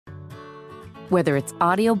Whether it's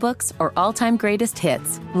audiobooks or all-time greatest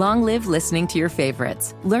hits, long live listening to your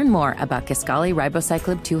favorites. Learn more about Kisqali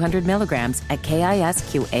Ribociclib 200 milligrams at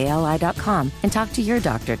KISQALI.com and talk to your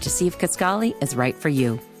doctor to see if Kisqali is right for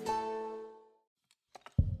you.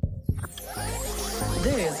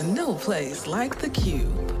 There's no place like the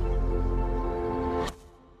Cube.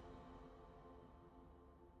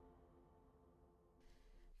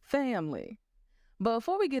 Family.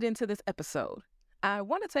 Before we get into this episode, I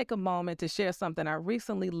want to take a moment to share something I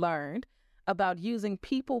recently learned about using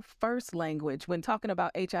people first language when talking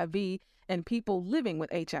about HIV and people living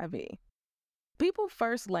with HIV. People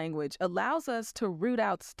first language allows us to root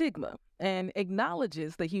out stigma and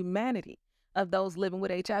acknowledges the humanity of those living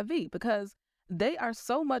with HIV because they are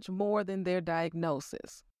so much more than their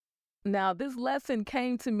diagnosis. Now, this lesson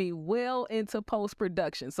came to me well into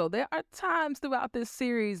post-production, so there are times throughout this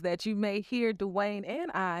series that you may hear Dwayne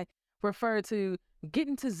and I refer to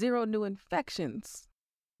getting to zero new infections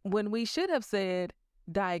when we should have said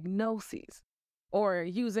diagnoses or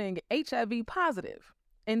using HIV positive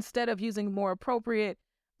instead of using more appropriate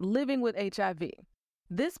living with HIV.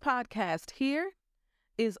 This podcast here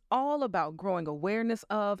is all about growing awareness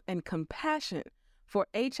of and compassion for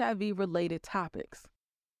HIV-related topics.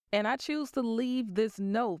 And I choose to leave this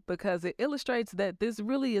note because it illustrates that this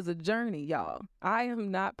really is a journey, y'all. I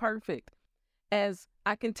am not perfect. As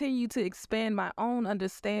I continue to expand my own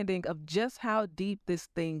understanding of just how deep this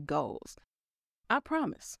thing goes. I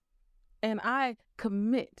promise, and I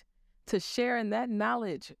commit to sharing that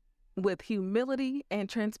knowledge with humility and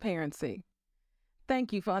transparency.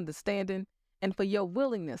 Thank you for understanding and for your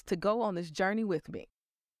willingness to go on this journey with me.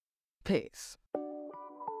 Peace.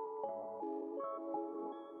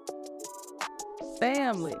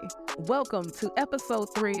 Family, welcome to episode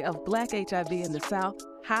 3 of Black HIV in the South.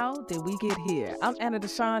 How did we get here? I'm Anna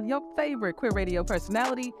Deshawn, your favorite queer radio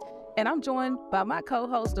personality, and I'm joined by my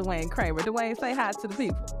co-host, Dwayne Kramer. Dwayne, say hi to the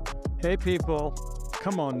people. Hey, people.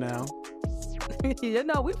 Come on now. You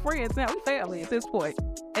know, we're friends now. We're family at this point.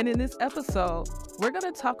 And in this episode, we're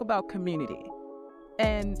going to talk about community.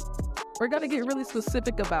 And we're going to get really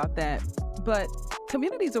specific about that. But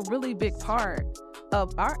community is a really big part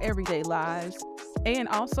of our everyday lives. And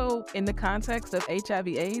also in the context of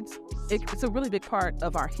HIV/AIDS, it's a really big part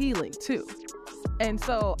of our healing too. And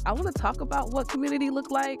so I want to talk about what community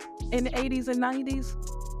looked like in the 80s and 90s,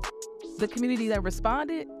 the community that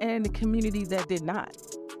responded and the community that did not,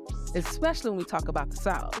 especially when we talk about the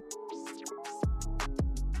South.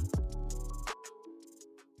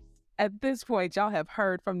 At this point, y'all have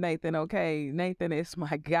heard from Nathan, okay? Nathan is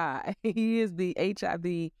my guy. He is the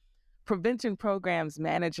HIV Prevention Programs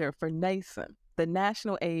Manager for NASEM, the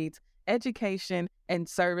National AIDS Education and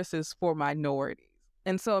Services for Minorities.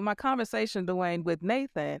 And so in my conversation, Dwayne, with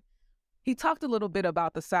Nathan, he talked a little bit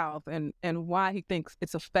about the South and why he thinks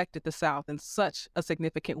it's affected the South in such a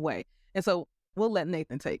significant way. And so we'll let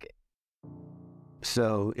Nathan take it.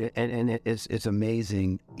 So, it's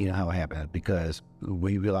amazing, how it happened, because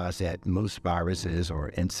we realize that most viruses or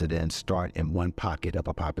incidents start in one pocket of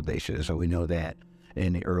a population. So we know that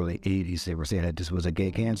in the early 80s, they were saying that this was a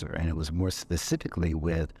gay cancer, and it was more specifically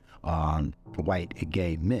with white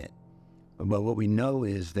gay men. But what we know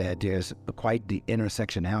is that there's quite the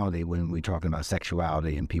intersectionality when we're talking about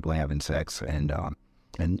sexuality and people having sex and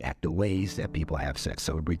the ways that people have sex.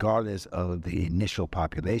 So regardless of the initial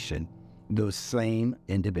population, those same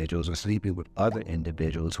individuals are sleeping with other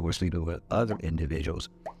individuals who are sleeping with other individuals.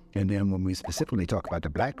 And then when we specifically talk about the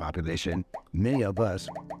Black population, many of us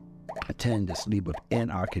tend to sleep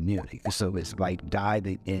within our community. So it's like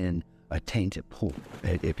diving in a tainted pool,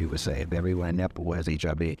 if you would say. If everyone in that pool has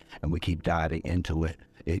HIV and we keep diving into it,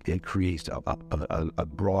 it creates a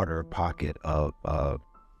broader pocket of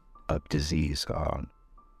disease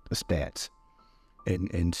stats.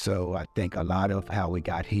 And so I think a lot of how we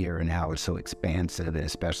got here and how it's so expansive,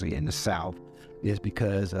 especially in the South, is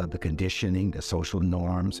because of the conditioning, the social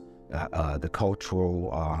norms, the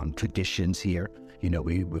cultural traditions here.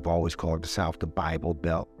 We've always called the South the Bible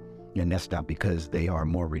Belt, and that's not because they are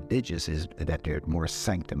more religious, is that they're more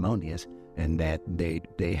sanctimonious, and that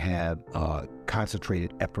they have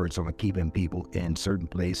concentrated efforts on keeping people in certain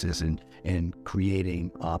places and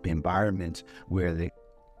creating environments where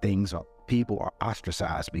people are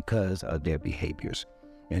ostracized because of their behaviors.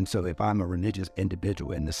 And so if I'm a religious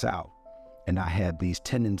individual in the South and I have these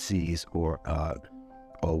tendencies or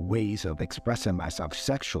ways of expressing myself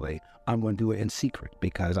sexually, I'm going to do it in secret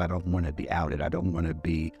because I don't want to be outed. I don't want to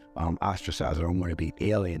be ostracized. I don't want to be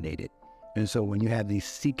alienated. And so when you have these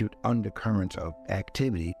secret undercurrents of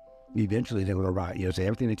activity, eventually they're going to rise. So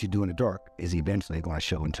everything that you do in the dark is eventually going to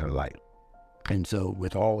show into the light. And so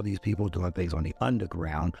with all of these people doing things on the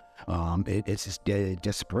underground, it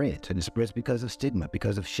just spreads. And it spreads because of stigma,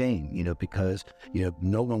 because of shame, because,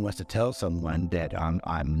 no one wants to tell someone that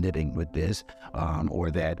I'm living with this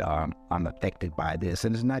or that I'm affected by this.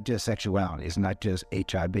 And it's not just sexuality. It's not just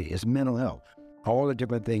HIV. It's mental health. All the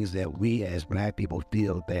different things that we as Black people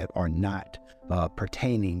feel that are not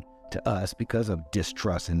pertaining to us because of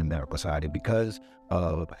distrust in the medical society, because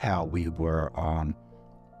of how we were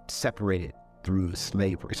separated through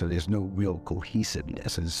slavery. So there's no real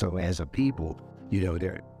cohesiveness. And so as a people, there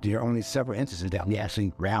are only several instances that we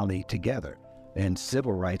actually rallied together. And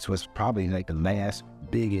civil rights was probably like the last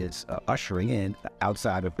biggest ushering in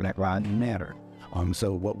outside of Black Lives Matter.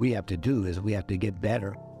 So what we have to do is we have to get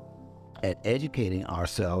better at educating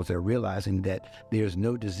ourselves and realizing that there's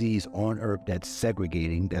no disease on earth that's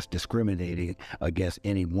segregating, that's discriminating against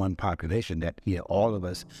any one population, that all of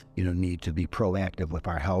us need to be proactive with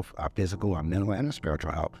our health, our physical, our mental, and our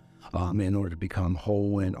spiritual health in order to become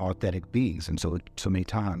whole and authentic beings. And so many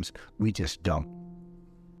times we just don't.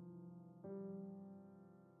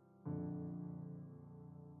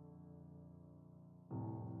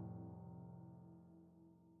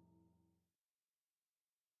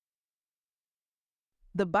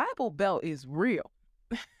 The Bible Belt is real.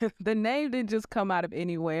 The name didn't just come out of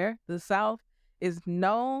anywhere. The South is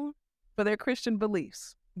known for their Christian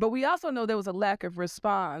beliefs. But we also know there was a lack of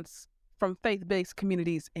response from faith-based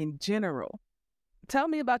communities in general. Tell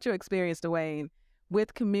me about your experience, Dwayne,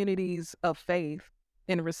 with communities of faith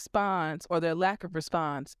in response or their lack of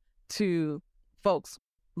response to folks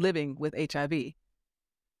living with HIV.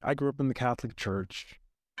 I grew up in the Catholic Church.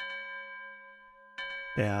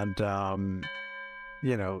 And,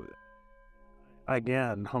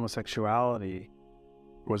 again, homosexuality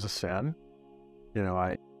was a sin.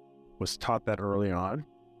 I was taught that early on.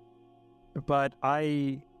 But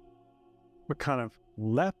I kind of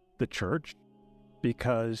left the church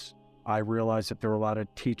because I realized that there were a lot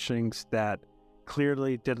of teachings that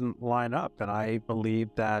clearly didn't line up. And I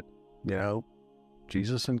believed that,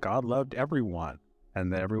 Jesus and God loved everyone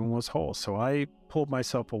and that everyone was whole. So I pulled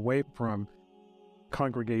myself away from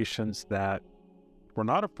congregations that were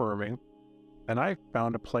not affirming. And I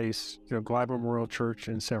found a place, Glide Memorial Church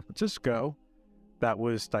in San Francisco, that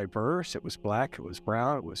was diverse. It was Black, it was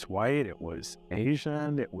brown, it was white, it was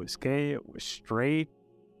Asian, it was gay, it was straight.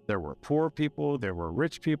 There were poor people, there were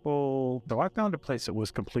rich people. So I found a place that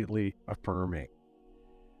was completely affirming.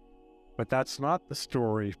 But that's not the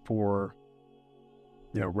story for,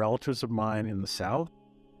 relatives of mine in the South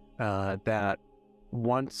that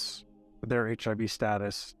once their HIV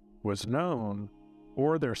status was known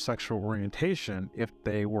or their sexual orientation, if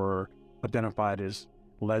they were identified as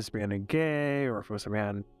lesbian and gay, or if it was a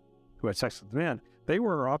man who had sex with a man, they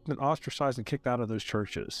were often ostracized and kicked out of those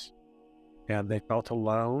churches. And they felt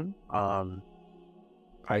alone,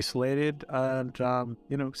 isolated, and,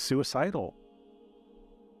 suicidal.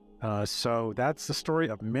 So that's the story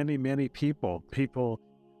of many, many people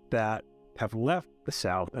that have left the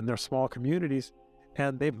South and their small communities,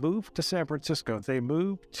 and they moved to San Francisco. They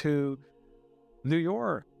moved to New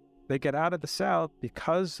York. They get out of the South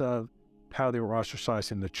because of how they were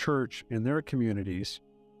ostracized in the church, in their communities,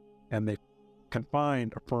 and they can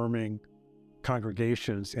find affirming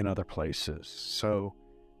congregations in other places. So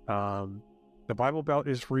the Bible Belt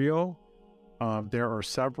is real. There are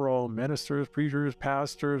several ministers, preachers,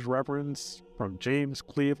 pastors, reverends, from James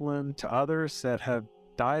Cleveland to others, that have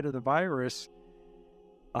died of the virus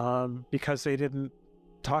because they didn't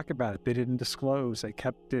talk about it. They didn't disclose. They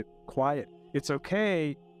kept it quiet. It's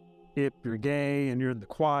okay if you're gay and you're in the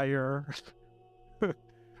choir,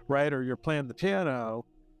 right? Or you're playing the piano,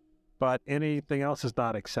 but anything else is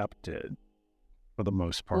not accepted for the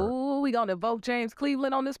most part. Ooh, we gonna evoke James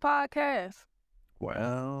Cleveland on this podcast.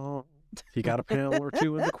 Well, he got a panel or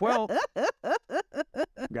two in the quilt.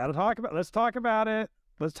 Let's talk about it.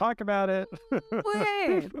 Let's talk about it.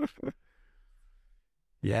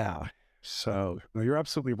 Yeah. So you're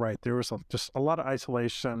absolutely right. There was just a lot of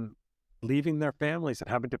isolation, leaving their families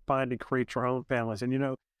and having to find and create your own families.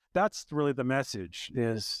 And, that's really the message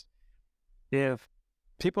is, if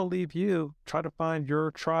people leave you, try to find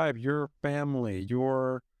your tribe, your family,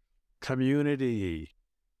 your community,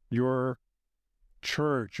 your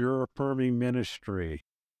church, your affirming ministry,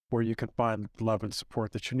 where you can find love and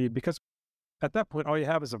support that you need. Because at that point, all you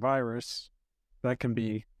have is a virus that can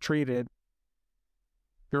be treated.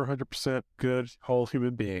 You're 100% good, whole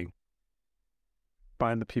human being.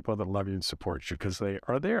 Find the people that love you and support you, because they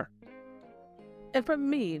are there. And for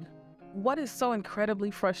me, what is so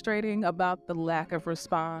incredibly frustrating about the lack of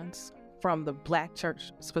response from the Black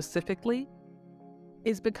church specifically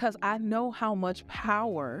is because I know how much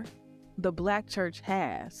power the Black church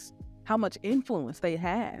has, how much influence they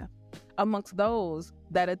have amongst those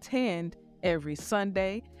that attend every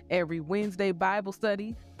Sunday, every Wednesday Bible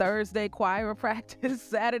study, Thursday choir practice,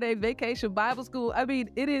 Saturday vacation Bible school. I mean,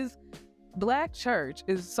 Black church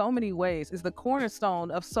is so many ways, is the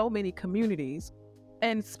cornerstone of so many communities,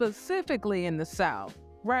 and specifically in the South,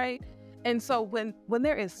 right? And so when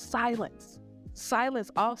there is silence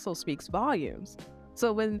also speaks volumes.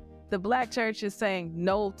 So when the Black church is saying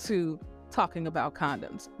no to talking about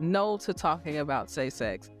condoms, no to talking about safe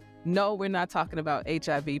sex, no, we're not talking about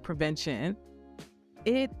HIV prevention,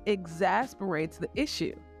 it exasperates the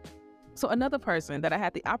issue. So another person that I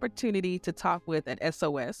had the opportunity to talk with at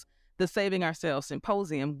SOS, the Saving Ourselves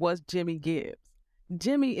Symposium, was Jimmy Gibbs.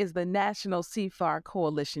 Jimmy is the National CFAR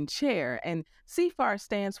Coalition Chair, and CFAR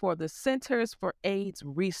stands for the Centers for AIDS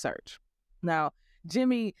Research. Now,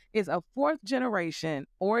 Jimmy is a fourth-generation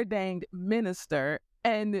ordained minister,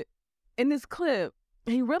 and in this clip,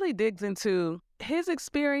 he really digs into his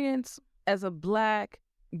experience as a Black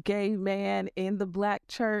gay man in the Black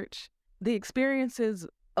church, the experiences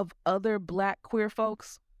of other Black queer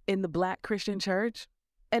folks in the Black Christian church,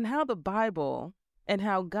 and how the Bible and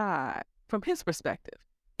how God, from his perspective,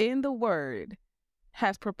 in the Word,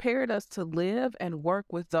 has prepared us to live and work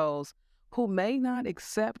with those who may not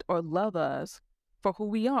accept or love us for who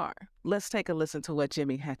we are. Let's take a listen to what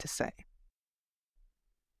Jimmy had to say.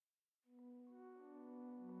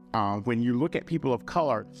 When you look at people of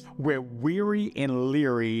color, we're weary and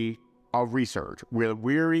leery of research. We're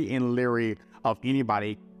weary and leery of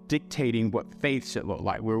anybody dictating what faith should look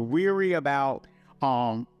like. We're weary about,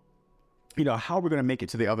 how we're going to make it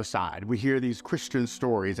to the other side. We hear these Christian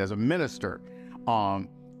stories as a minister, an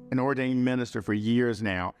ordained minister for years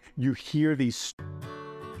now. You hear these.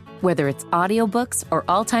 Whether it's audiobooks or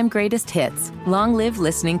all-time greatest hits, long live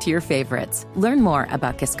listening to your favorites. Learn more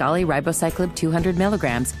about Kisqali Ribociclib 200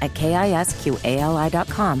 milligrams at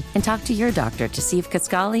KISQALI.com and talk to your doctor to see if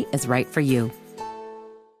Kisqali is right for you.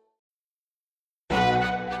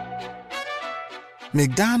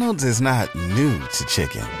 McDonald's is not new to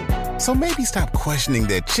chicken. So maybe stop questioning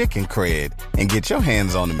their chicken cred and get your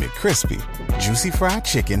hands on the McCrispy. Juicy fried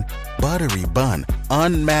chicken, buttery bun,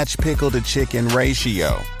 unmatched pickle to chicken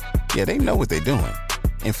ratio. Yeah, they know what they're doing.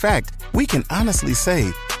 In fact, we can honestly say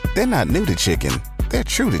they're not new to chicken, they're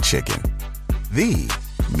true to chicken. The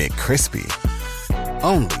McCrispy.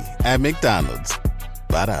 Only at McDonald's.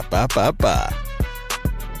 Ba-da-ba-ba-ba.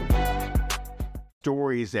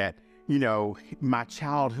 Stories that, my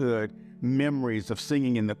childhood memories of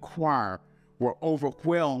singing in the choir were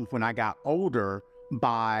overwhelmed when I got older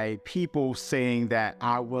by people saying that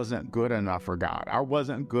I wasn't good enough for God. I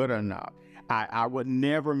wasn't good enough. I would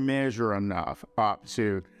never measure enough up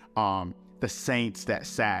to the saints that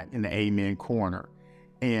sat in the amen corner.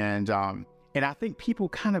 And I think people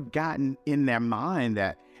kind of gotten in their mind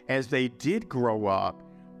that as they did grow up,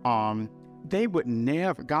 God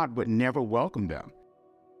would never welcome them.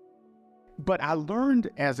 But I learned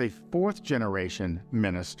as a fourth generation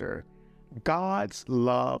minister, God's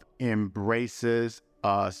love embraces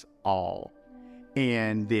us all.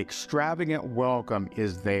 And the extravagant welcome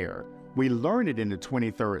is there. We learn it in the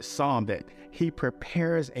 23rd Psalm that he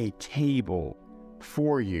prepares a table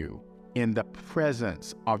for you in the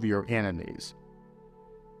presence of your enemies.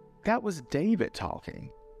 That was David talking.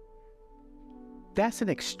 That's an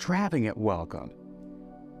extravagant welcome.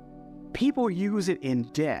 People use it in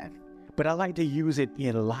death, but I like to use it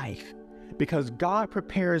in life because God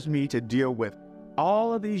prepares me to deal with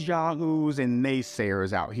all of these yahoos and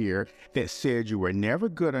naysayers out here that said you were never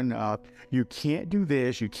good enough, you can't do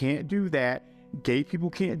this, you can't do that, gay people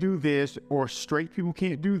can't do this, or straight people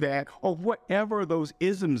can't do that, or whatever those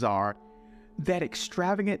isms are. That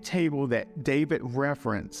extravagant table that David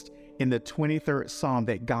referenced in the 23rd Psalm,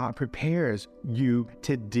 that God prepares you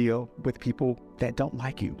to deal with people that don't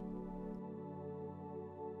like you.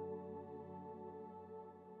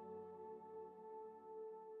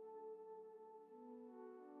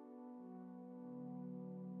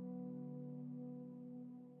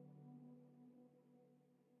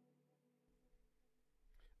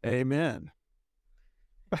 Amen.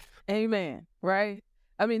 Amen, right?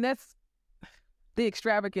 I mean, that's the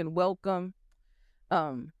extravagant welcome,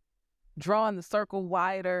 drawing the circle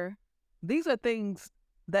wider. These are things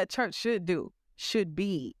that church should do, should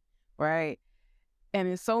be, right? And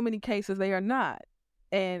in so many cases, they are not.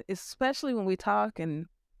 And especially when we talk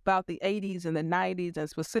about the 80s and the 90s, and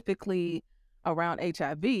specifically around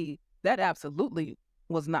HIV, that absolutely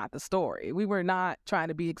was not the story. We were not trying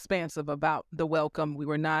to be expansive about the welcome. We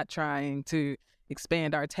were not trying to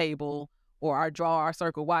expand our table or draw our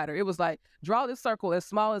circle wider. It was like, draw this circle as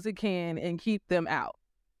small as it can and keep them out.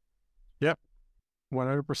 Yep,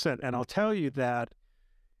 100%. And I'll tell you that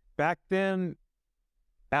back then,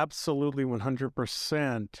 absolutely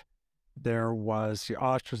 100%, there was the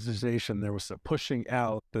ostracization, there was the pushing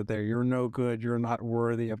out, that you're no good, you're not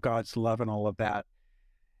worthy of God's love and all of that.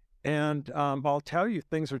 And I'll tell you,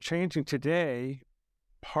 things are changing today,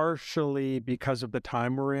 partially because of the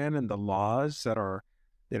time we're in and the laws that are,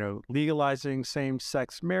 legalizing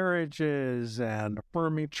same-sex marriages and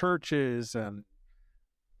affirming churches and,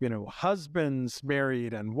 husbands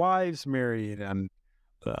married and wives married, and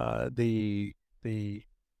the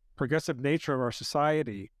progressive nature of our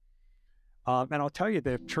society. And I'll tell you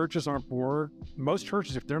that if churches aren't bored, most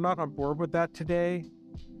churches, if they're not on board with that today,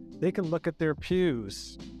 they can look at their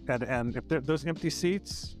pews, and if those empty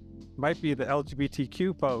seats might be the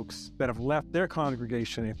LGBTQ folks that have left their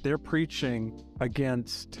congregation if they're preaching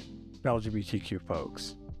against LGBTQ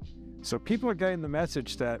folks. So people are getting the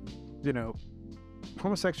message that,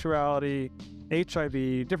 homosexuality,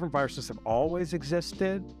 HIV, different viruses have always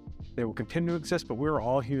existed. They will continue to exist, but we're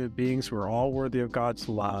all human beings. We're all worthy of God's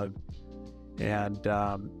love. And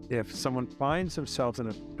if someone finds themselves in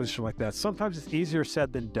a position like that, sometimes it's easier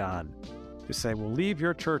said than done to say, well, leave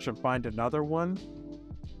your church and find another one.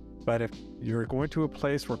 But if you're going to a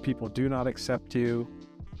place where people do not accept you,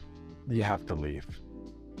 you have to leave.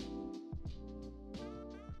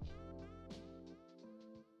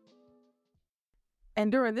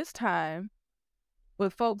 And during this time,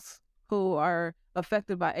 with folks who are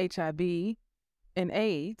affected by HIV and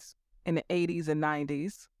AIDS in the 80s and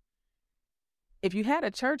 90s, if you had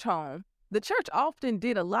a church home, the church often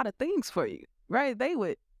did a lot of things for you, right? They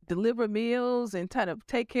would deliver meals and kind of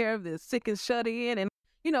take care of the sick and shut in, and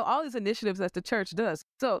all these initiatives that the church does.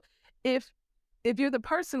 So if you're the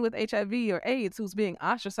person with HIV or AIDS who's being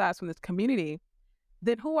ostracized from this community,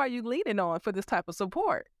 then who are you leaning on for this type of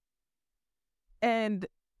support? And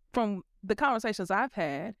from the conversations I've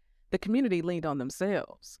had, the community leaned on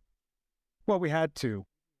themselves. Well, we had to,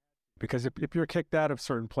 because if you're kicked out of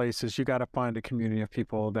certain places, you got to find a community of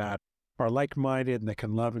people that are like-minded and that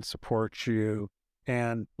can love and support you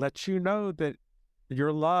and let you know that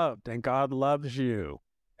you're loved and God loves you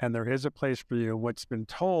and there is a place for you. What's been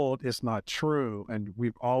told is not true, and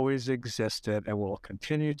we've always existed and will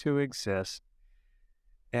continue to exist.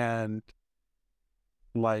 And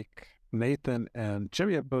like Nathan and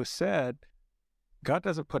Jimmy have both said, God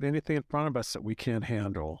doesn't put anything in front of us that we can't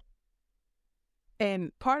handle.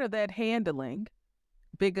 And part of that handling,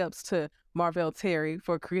 big ups to Marvell Terry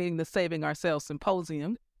for creating the Saving Ourselves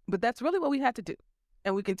Symposium, but that's really what we had to do.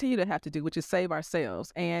 And we continue to have to do, which is save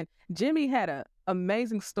ourselves. And Jimmy had an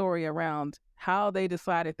amazing story around how they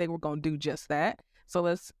decided they were going to do just that. So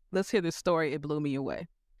let's hear this story. It blew me away.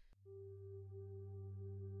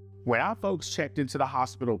 When our folks checked into the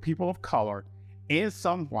hospital, people of color and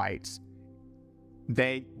some whites,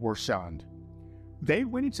 they were shunned. They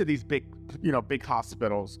went into these big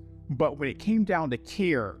hospitals, but when it came down to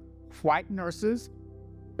care, white nurses,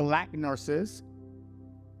 black nurses,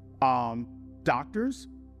 doctors,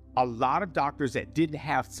 a lot of doctors that didn't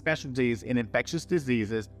have specialties in infectious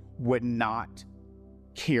diseases would not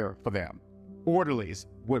care for them. Orderlies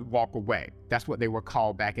would walk away. That's what they were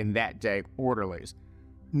called back in that day, orderlies.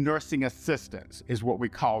 Nursing assistants is what we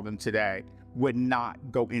call them today, would not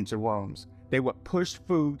go into rooms. They would push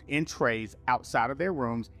food in trays outside of their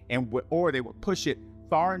rooms, or they would push it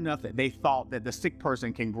far enough that they thought that the sick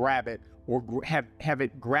person can grab it or have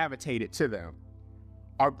it gravitated to them.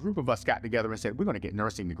 Our group of us got together and said, we're going to get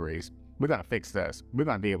nursing degrees. We're going to fix this. We're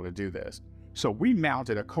going to be able to do this. So we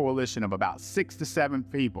mounted a coalition of about 6 to 7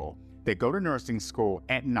 people that go to nursing school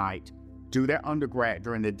at night, do their undergrad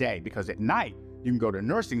during the day, because at night you can go to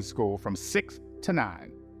nursing school from 6 to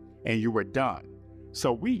 9 and you were done.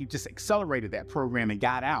 So we just accelerated that program and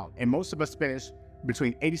got out. And most of us finished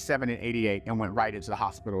between 87 and 88 and went right into the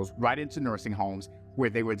hospitals, right into nursing homes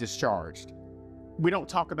where they were discharged. We don't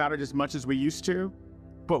talk about it as much as we used to,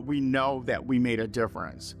 but we know that we made a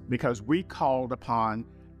difference because we called upon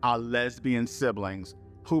our lesbian siblings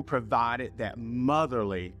who provided that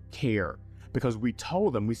motherly care, because we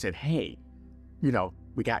told them, we said, hey,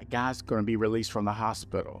 we got guys going to be released from the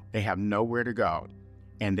hospital. They have nowhere to go.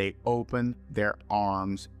 And they opened their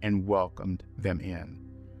arms and welcomed them in.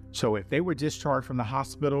 So if they were discharged from the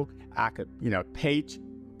hospital, I could, page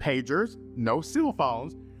pagers, no cell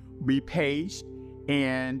phones, we paged.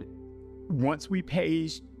 And once we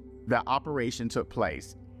paged, the operation took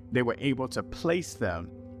place. They were able to place them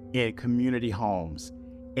in community homes.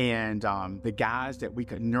 And the guys that we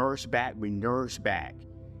could nourish back, we nourished back.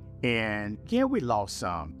 And yeah, we lost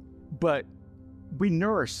some, but we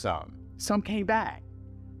nourished some. Some came back.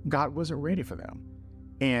 God wasn't ready for them.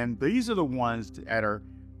 And these are the ones that are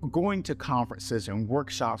going to conferences and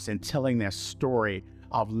workshops and telling their story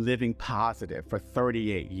of living positive for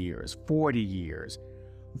 38 years, 40 years.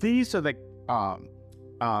 These are the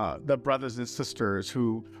brothers and sisters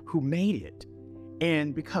who made it.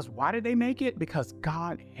 And why did they make it? Because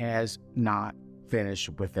God has not finished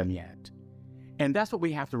with them yet. And that's what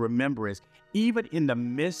we have to remember is even in the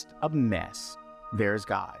midst of mess, there's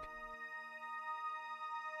God.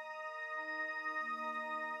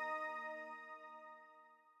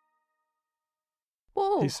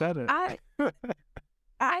 Ooh, He said it.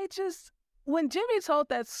 When Jimmy told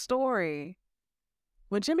that story,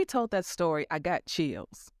 I got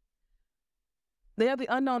chills. They are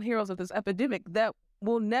the unknown heroes of this epidemic that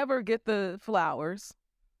will never get the flowers.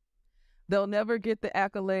 They'll never get the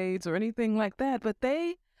accolades or anything like that, but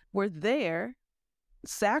they were there,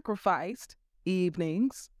 sacrificed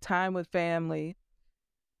evenings, time with family,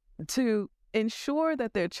 to ensure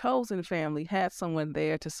that their chosen family had someone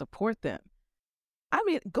there to support them. I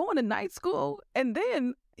mean, going to night school, and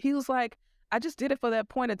then he was like, I just did it for that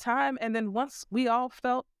point of time, and then once we all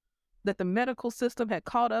felt that the medical system had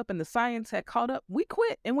caught up and the science had caught up, we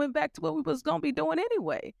quit and went back to what we was going to be doing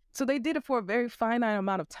anyway. So they did it for a very finite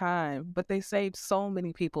amount of time, but they saved so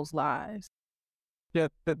many people's lives. Yeah,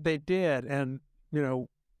 they did. And,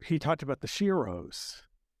 he talked about the sheroes.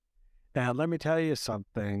 And let me tell you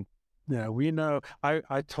something. We know, I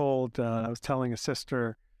was telling a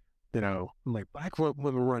sister, I'm like, Black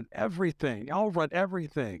women run everything. Y'all run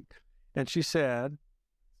everything. And she said,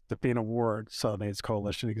 the Being Award, Southern AIDS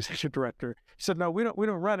Coalition Executive Director, she said, no, we don't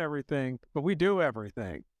run everything, but we do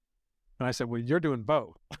everything. And I said, well, you're doing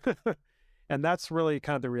both. And that's really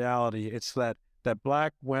kind of the reality. It's that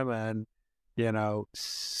Black women,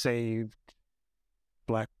 saved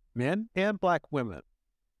Black men and Black women.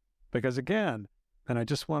 Because again, and I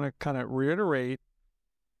just want to kind of reiterate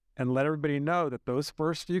and let everybody know that those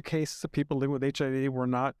first few cases of people living with HIV were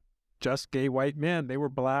not just gay white men. They were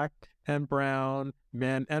Black and brown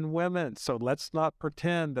men and women. So let's not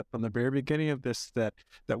pretend that from the very beginning of this that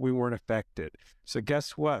we weren't affected. So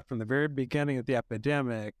guess what? From the very beginning of the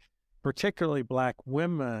epidemic, particularly Black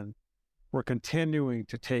women were continuing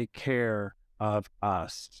to take care of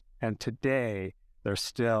us. And today, they're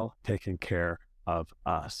still taking care of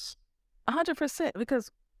us. 100%,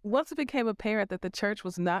 because once it became apparent that the church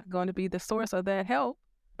was not going to be the source of that help,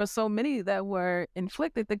 for so many that were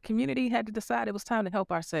inflicted, the community had to decide it was time to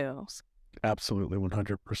help ourselves. Absolutely,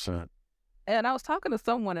 100%. And I was talking to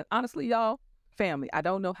someone, and honestly, y'all, family, I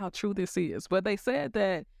don't know how true this is, but they said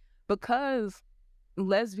that because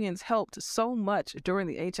lesbians helped so much during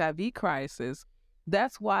the HIV crisis,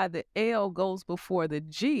 that's why the L goes before the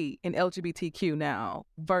G in LGBTQ now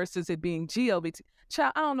versus it being GLBT.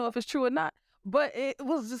 Child, I don't know if it's true or not, but it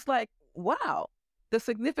was just like, wow, the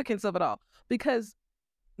significance of it all. Because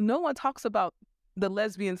no one talks about the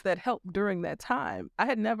lesbians that helped during that time. I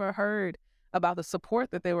had never heard about the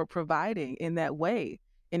support that they were providing in that way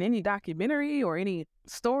in any documentary or any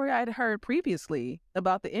story I'd heard previously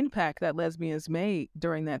about the impact that lesbians made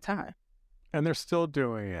during that time. And they're still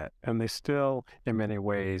doing it. And they still, in many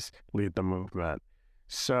ways, lead the movement.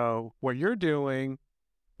 So what you're doing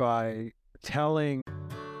by telling...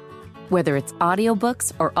 Whether it's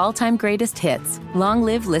audiobooks or all-time greatest hits, long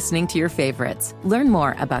live listening to your favorites. Learn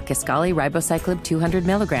more about Kisqali Ribociclib 200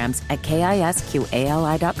 milligrams at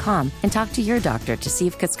KISQALI.com and talk to your doctor to see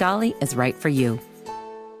if Kisqali is right for you.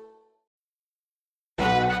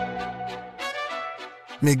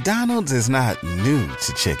 McDonald's is not new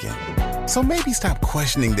to chicken. So maybe stop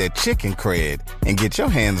questioning their chicken cred and get your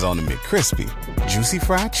hands on the McCrispy. Juicy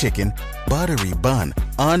fried chicken, buttery bun,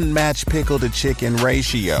 unmatched pickle-to-chicken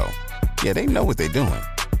ratio. Yeah, they know what they're doing.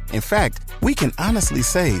 In fact, we can honestly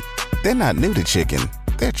say they're not new to chicken,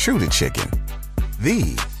 they're true to chicken.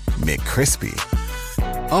 The McCrispy.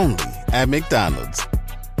 Only at McDonald's.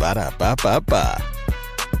 Ba-da-ba-ba-ba.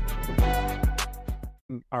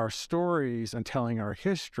 Our stories and telling our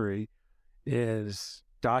history is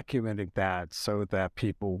documenting that so that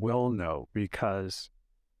people will know, because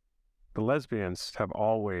the lesbians have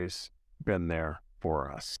always been there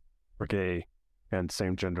for us, for gay and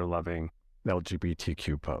same-gender loving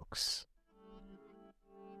LGBTQ folks.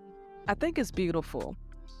 I think it's beautiful.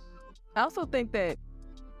 I also think that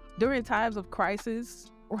during times of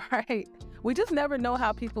crisis, right, we just never know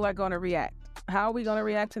how people are going to react. How are we going to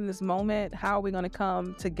react in this moment? How are we going to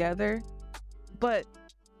come together? But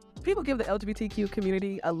people give the LGBTQ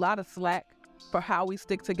community a lot of slack for how we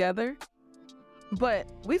stick together. But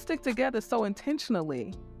we stick together so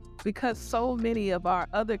intentionally because so many of our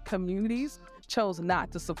other communities chose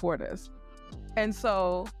not to support us. And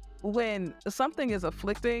so when something is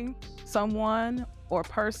afflicting someone or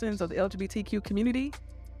persons of the LGBTQ community,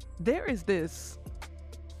 there is this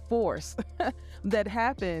force that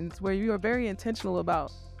happens where you are very intentional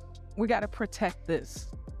about, we got to protect this,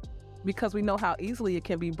 because we know how easily it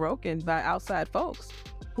can be broken by outside folks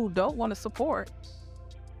who don't want to support.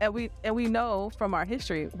 And we know from our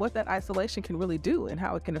history what that isolation can really do and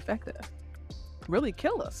how it can affect us, really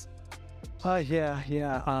kill us. Yeah.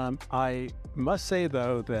 I must say,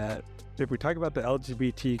 though, that if we talk about the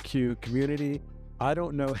LGBTQ community, I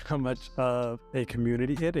don't know how much of a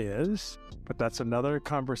community it is, but that's another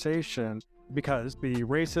conversation, because the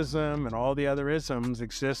racism and all the other isms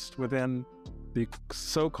exist within the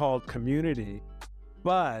so-called community.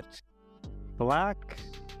 But Black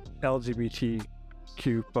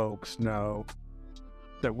LGBTQ folks know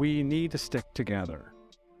that we need to stick together,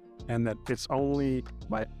 and that it's only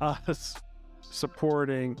by us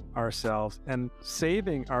supporting ourselves and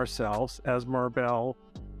saving ourselves, as Marvell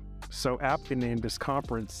so aptly named this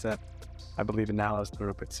conference that I believe now is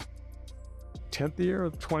its 10th year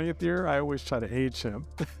or 20th year. I always try to age him,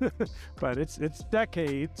 but it's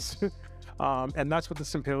decades. And that's what the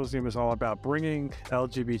symposium is all about, bringing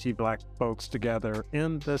LGBT Black folks together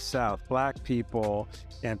in the South, Black people,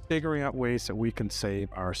 and figuring out ways that we can save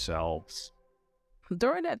ourselves.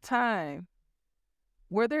 During that time,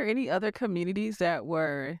 were there any other communities that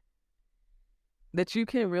you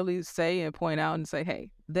can really say and point out and say, hey,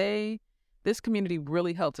 this community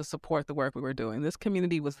really helped to support the work we were doing. This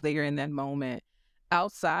community was there in that moment,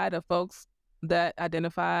 outside of folks that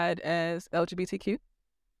identified as LGBTQ?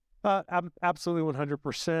 Absolutely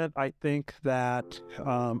 100%. I think that,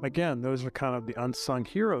 again, those are kind of the unsung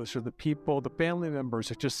heroes, or the people, the family members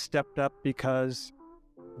that just stepped up because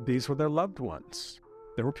these were their loved ones.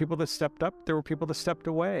 There were people that stepped up. There were people that stepped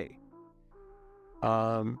away.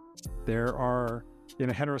 There are,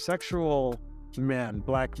 heterosexual men,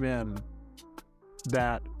 Black men,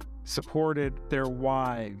 that supported their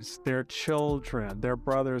wives, their children, their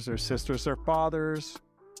brothers, their sisters, their fathers,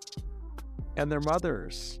 and their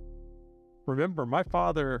mothers. Remember, my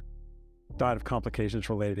father died of complications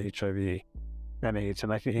related to HIV and AIDS in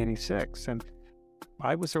 1986, and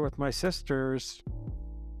I was there with my sisters,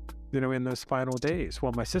 in those final days.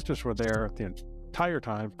 Well, my sisters were there the entire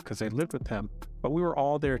time because they lived with him, but we were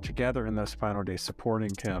all there together in those final days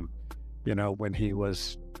supporting him, when he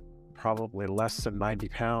was probably less than 90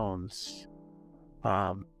 pounds.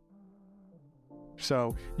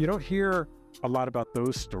 So you don't hear a lot about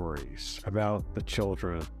those stories, about the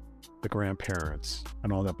children, the grandparents,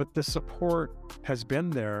 and all that, but the support has been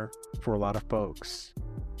there for a lot of folks,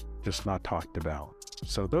 just not talked about.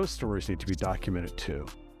 So those stories need to be documented too.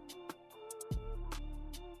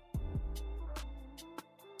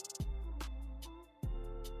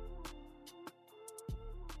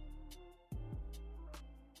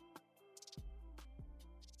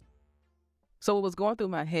 So what was going through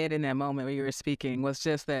my head in that moment when you were speaking was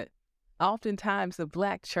just that oftentimes the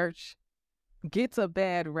Black church gets a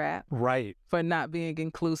bad rap, right, for not being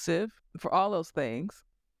inclusive, for all those things.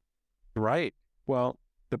 Right. Well,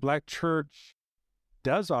 the Black church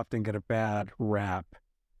does often get a bad rap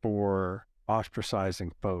for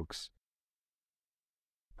ostracizing folks,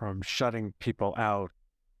 from shutting people out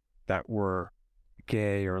that were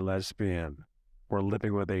gay or lesbian, or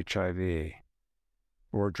living with HIV,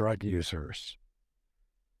 or drug users.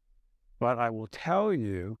 But I will tell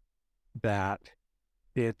you that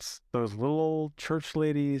it's those little old church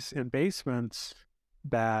ladies in basements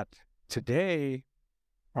that today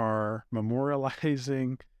are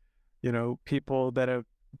memorializing, people that have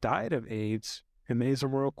died of AIDS in the AIDS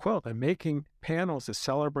Memorial Quilt, and making panels to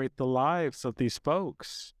celebrate the lives of these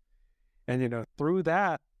folks. And, through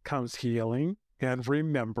that comes healing and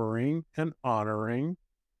remembering and honoring,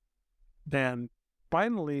 then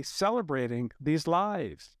finally celebrating these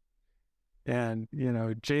lives. And,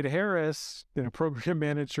 Jada Harris, program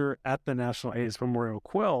manager at the National AIDS Memorial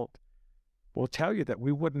Quilt, will tell you that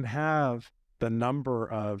we wouldn't have the number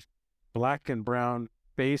of Black and brown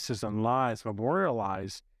faces and lives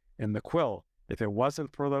memorialized in the quilt if it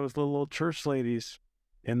wasn't for those little old church ladies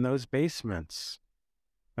in those basements.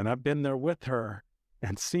 And I've been there with her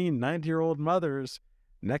and seen 90-year-old mothers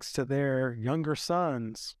next to their younger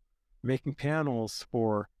sons making panels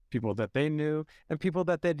for people that they knew and people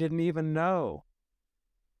that they didn't even know.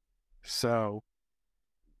 So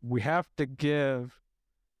we have to give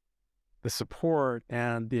the support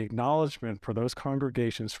and the acknowledgement for those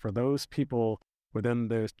congregations, for those people within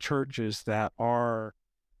those churches that are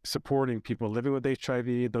supporting people living with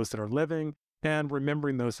HIV, those that are living, and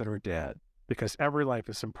remembering those that are dead, because every life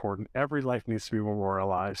is important. Every life needs to be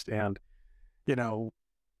memorialized. And, you know,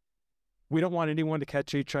 we don't want anyone to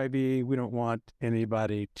catch HIV. We don't want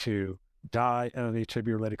anybody to die of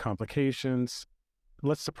HIV-related complications.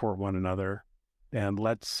 Let's support one another, and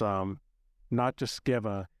let's not just give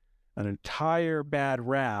an entire bad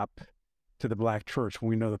rap to the Black church when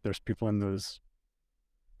we know that there's people in those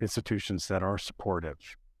institutions that are supportive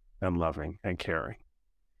and loving and caring.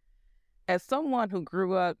 As someone who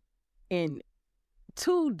grew up in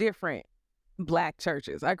two different Black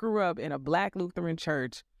churches, I grew up in a Black Lutheran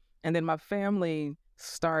church, and then my family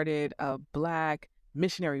started a Black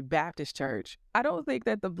Missionary Baptist church. I don't think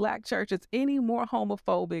that the Black church is any more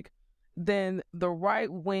homophobic than the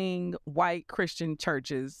right-wing white Christian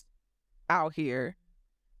churches out here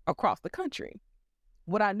across the country.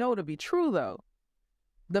 What I know to be true, though,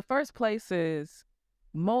 the first place is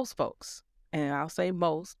most folks, and I'll say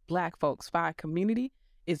most Black folks, find community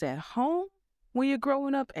is at home when you're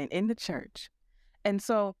growing up and in the church. And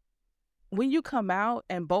so when you come out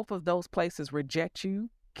and both of those places reject you,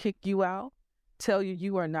 kick you out, tell you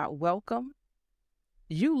you are not welcome,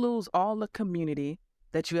 you lose all the community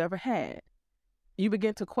that you ever had. You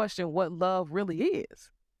begin to question what love really is.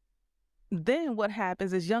 Then what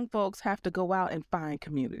happens is young folks have to go out and find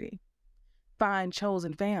community, find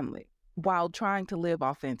chosen family while trying to live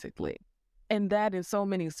authentically. And that in so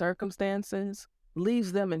many circumstances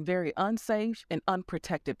leaves them in very unsafe and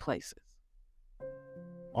unprotected places.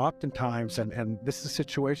 Oftentimes, and this is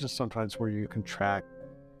situations sometimes where you contract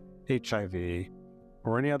HIV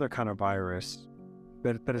or any other kind of virus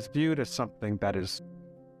that is viewed as something that is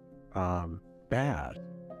bad,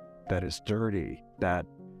 that is dirty, that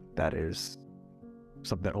is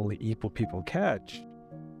something that only evil people catch.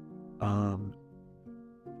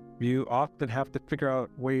 You often have to figure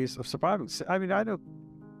out ways of surviving. I mean, I know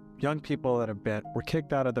young people that were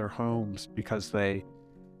kicked out of their homes because they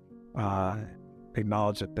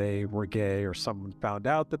acknowledged that they were gay, or someone found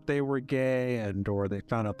out that they were gay, or they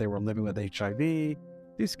found out they were living with HIV.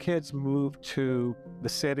 These kids moved to the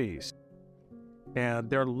cities, and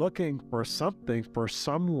they're looking for something, for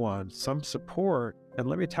someone, some support. And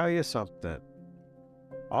let me tell you something.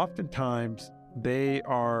 Oftentimes, they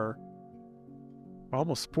are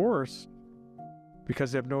almost forced,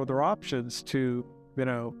 because they have no other options, to,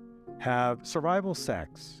 have survival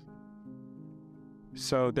sex.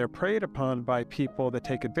 So they're preyed upon by people that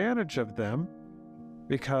take advantage of them,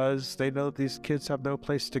 because they know that these kids have no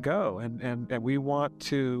place to go. And we don't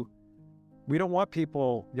want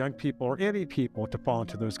people, young people or any people, to fall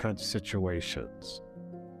into those kinds of situations.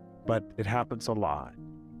 But it happens a lot,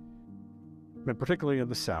 and particularly in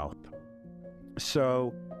the South.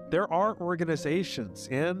 So there are organizations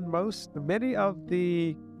in many of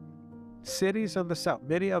the cities in the South,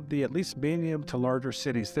 many of the at least medium to larger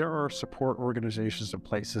cities. There are support organizations and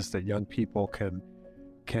places that young people can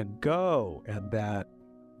go, and that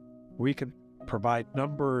we can provide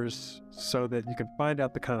numbers so that you can find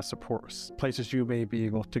out the kind of support places you may be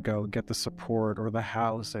able to go and get the support or the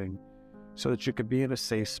housing, so that you can be in a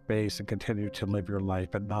safe space and continue to live your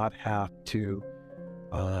life and not have to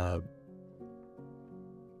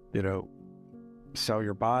sell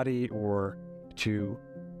your body, or to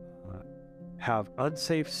have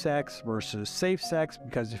unsafe sex versus safe sex,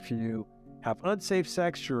 because if you have unsafe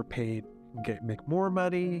sex, you're paid, make more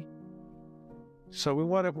money. So we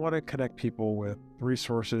want to connect people with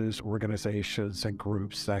resources, organizations, and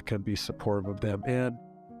groups that can be supportive of them. And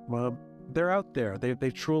they're out there.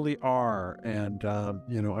 They truly are. And,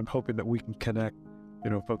 I'm hoping that we can connect,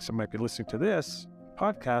 folks that might be listening to this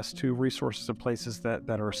podcast to resources and places that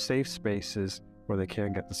are safe spaces where they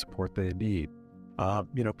can get the support they need.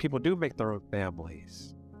 People do make their own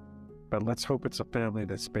families, but let's hope it's a family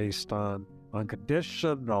that's based on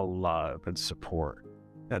unconditional love and support,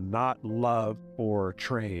 and not love for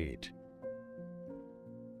trade.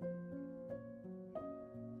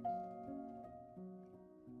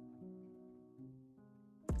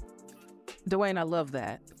 Dwayne, I love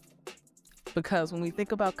that, because when we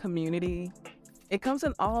think about community, it comes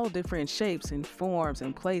in all different shapes and forms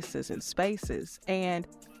and places and spaces, and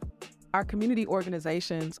our community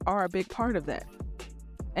organizations are a big part of that.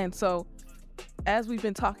 And so, as we've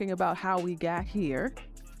been talking about how we got here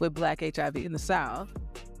with Black HIV in the South,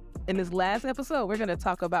 in this last episode, we're going to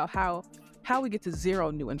talk about how we get to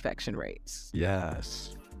zero new infection rates.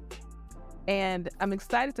 Yes. And I'm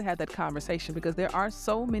excited to have that conversation, because there are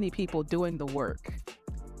so many people doing the work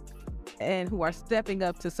and who are stepping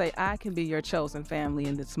up to say, I can be your chosen family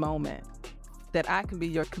in this moment, that I can be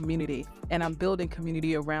your community, and I'm building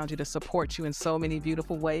community around you to support you in so many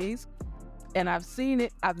beautiful ways. And I've seen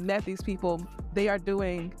it. I've met these people. They are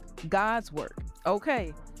doing God's work.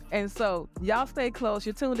 Okay. And so y'all stay close.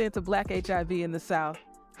 You're tuned into Black HIV in the South.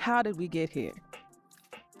 How did we get here?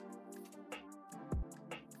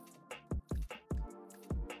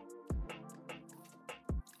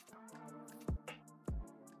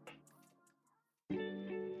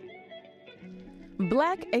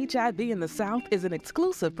 Black HIV in the South is an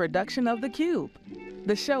exclusive production of The Cube.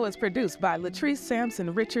 The show is produced by Latrice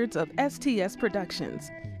Sampson Richards of STS Productions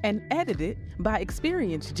and edited by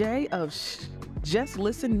Experience J of Just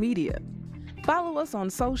Listen Media. Follow us on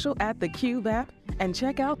social at The Cube app and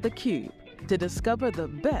check out The Cube to discover the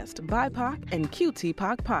best BIPOC and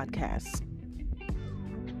QTPOC podcasts.